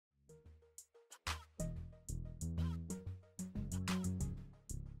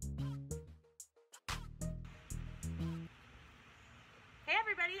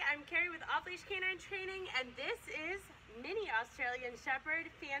everybody, I'm Carrie with Off Leash Canine Training, and this is mini Australian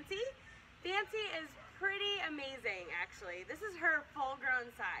Shepherd, Fancy. Fancy is pretty amazing, actually. This is her full-grown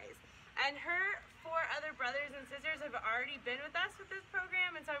size, and her 4 other brothers and sisters have already been with us with this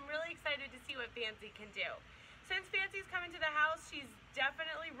program, and so I'm really excited to see what Fancy can do. Since Fancy's come into the house, she's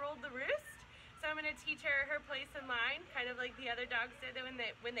definitely ruled the roost, so I'm going to teach her her place in line, kind of like the other dogs did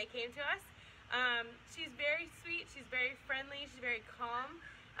when they came to us. She's very sweet, she's very friendly, she's very calm,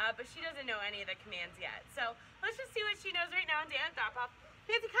 but she doesn't know any of the commands yet. So let's just see what she knows right now. Dan, drop off.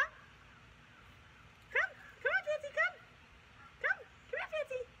 Fancy, come. Come. Come on, Fancy, come. Come. Come here,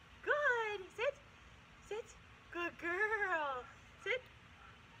 Fancy. Good. Sit. Sit. Good girl. Sit.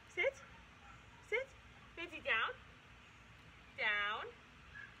 Sit. Sit. Fancy, down. Down.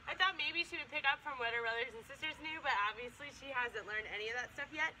 I thought maybe she would pick up from what her brothers and sisters knew, but obviously she hasn't learned any of that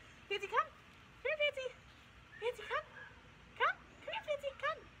stuff yet. Fancy, come. Come here, Fancy. Fancy, come. Come. Come here, Fancy,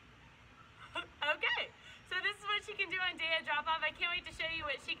 come. Okay, so this is what she can do on day of drop-off. I can't wait to show you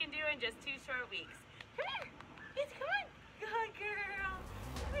what she can do in just 2 short weeks. Come here. Fancy, come on. Good girl.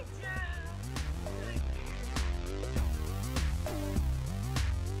 Good job.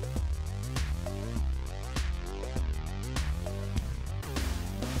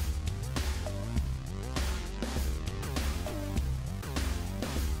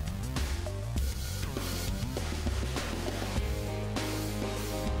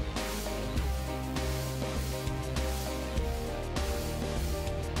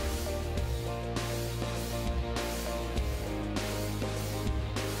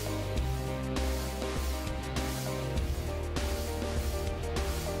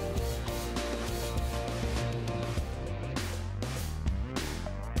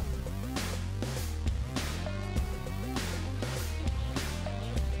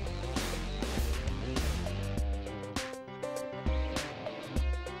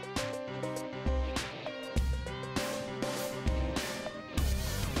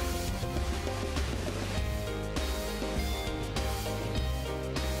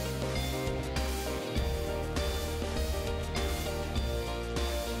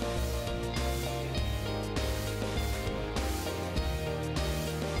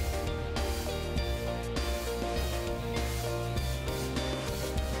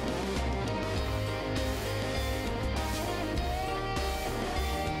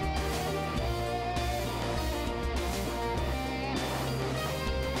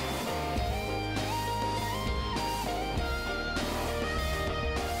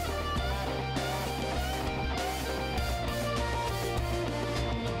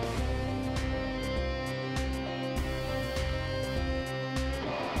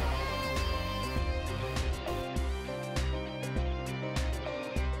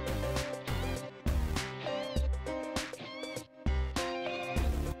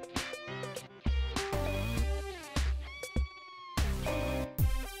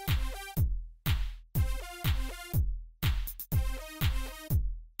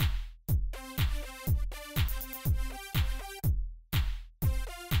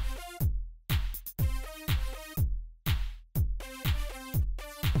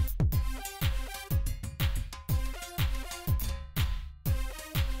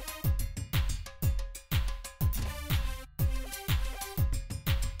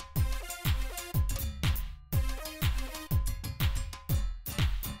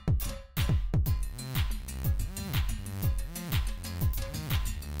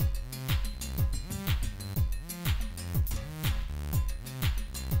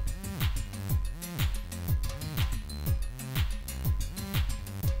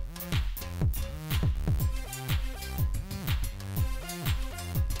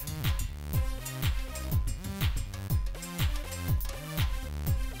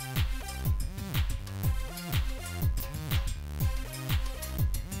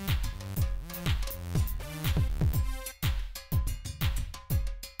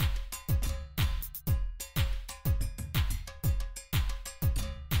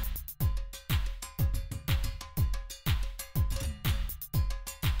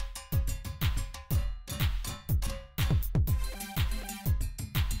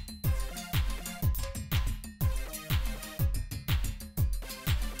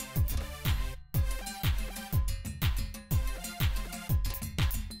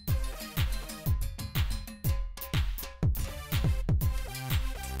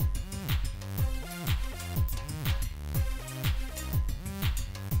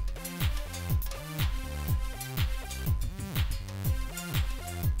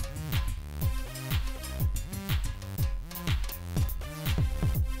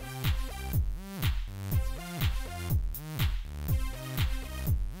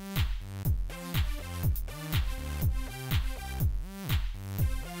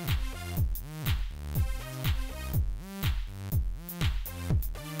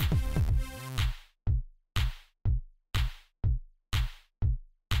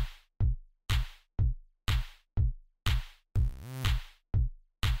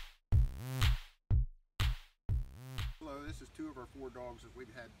 this is 2 of our 4 dogs that we'd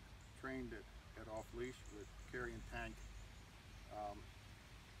had trained at off leash with Carrie and Tank.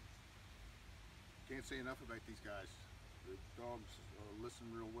 Can't say enough about these guys. The dogs listen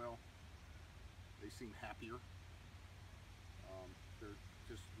real well. They seem happier. They're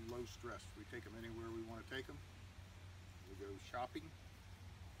just low stress. We take them anywhere we want to take them. We go shopping.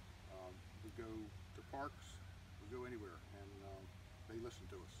 We go to parks. We go anywhere, and they listen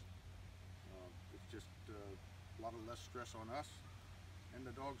to us. It's just a lot of less stress on us, and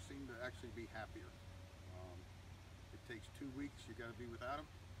the dogs seem to actually be happier. It takes 2 weeks. You got to be without them,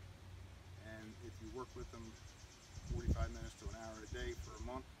 and if you work with them 45 minutes to an hour a day for a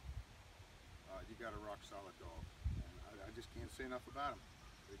month, you got a rock solid dog. And I just can't say enough about them.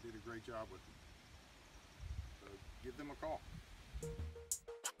 They did a great job with them. So give them a call.